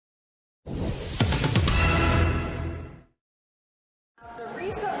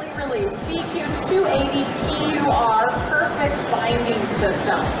the PUR Perfect Binding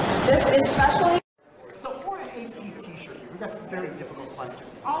System. This is specially... So for an HP t-shirt here, we've got some very difficult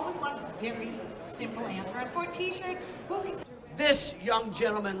questions. All with one very simple answer. And for a t-shirt, who can... This young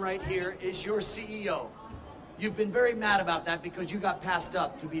gentleman right here is your CEO. You've been very mad about that because you got passed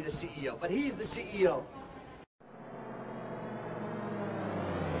up to be the CEO, but he's the CEO.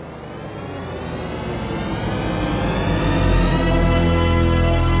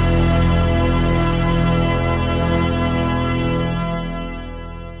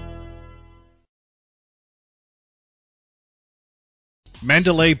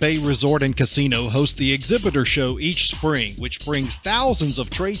 Mandalay Bay Resort and Casino hosts the Exhibitor Show each spring, which brings thousands of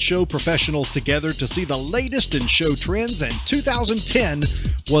trade show professionals together to see the latest in show trends, and 2010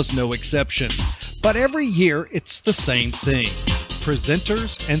 was no exception. But every year, it's the same thing.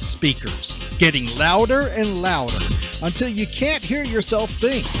 Presenters and speakers getting louder and louder until you can't hear yourself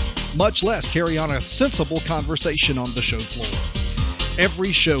think, much less carry on a sensible conversation on the show floor.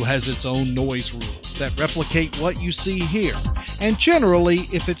 Every show has its own noise rules that replicate what you see here, and generally,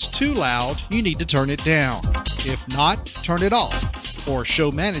 if it's too loud, you need to turn it down. If not, turn it off, or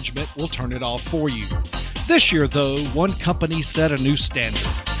show management will turn it off for you. This year, though, one company set a new standard: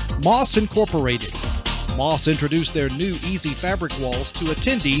 Moss Incorporated. Moss introduced their new Easy Fabric walls to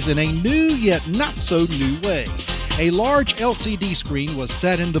attendees in a new yet not so new way. A large LCD screen was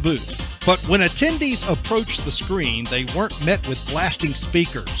set in the booth. But when attendees approached the screen, they weren't met with blasting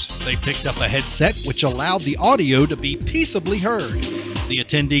speakers. They picked up a headset which allowed the audio to be peaceably heard. The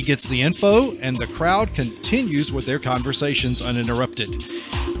attendee gets the info, and the crowd continues with their conversations uninterrupted.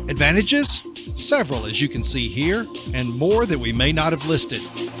 Advantages? Several, as you can see here, and more that we may not have listed.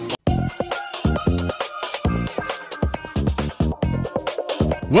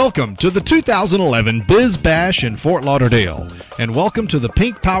 Welcome to the 2011 Biz Bash in Fort Lauderdale, and welcome to the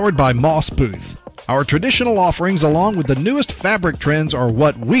Pink Powered by Moss booth. Our traditional offerings along with the newest fabric trends are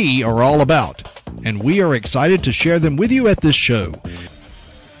what we are all about, and we are excited to share them with you at this show.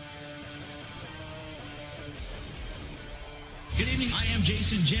 Good evening, I am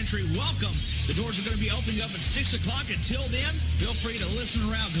Jason Gentry. Welcome. The doors are going to be opening up at 6 o'clock. Until then, feel free to listen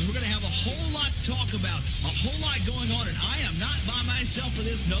around because we're going to have a whole lot to talk about, a whole lot going on, and I am not by myself for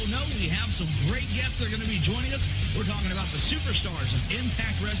this. No, we have some great guests that are going to be joining us. We're talking about the superstars of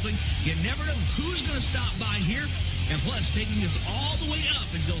Impact Wrestling. You never know who's going to stop by here. And plus, taking us all the way up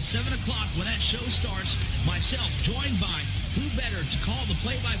until 7 o'clock when that show starts, myself joined by who better to call the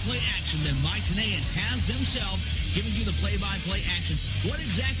play-by-play action than Mike Tenay and Taz themselves, giving you the play-by-play action. What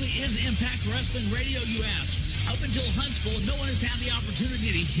exactly is Impact Wrestling Radio, you ask? Up until Huntsville, no one has had the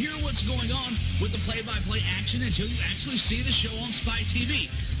opportunity to hear what's going on with the play-by-play action until you actually see the show on Spy TV.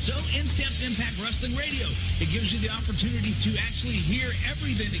 So in steps Impact Wrestling Radio. It gives you the opportunity to actually hear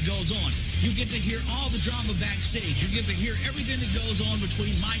everything that goes on. You get to hear all the drama backstage. You get to hear everything that goes on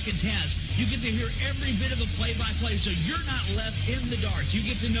between Mike and Taz. You get to hear every bit of the play-by-play, so you're not left in the dark. You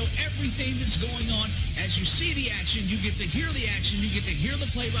get to know everything that's going on. As you see the action, you get to hear the action. You get to hear the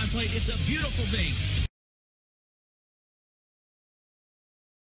play-by-play. It's a beautiful thing.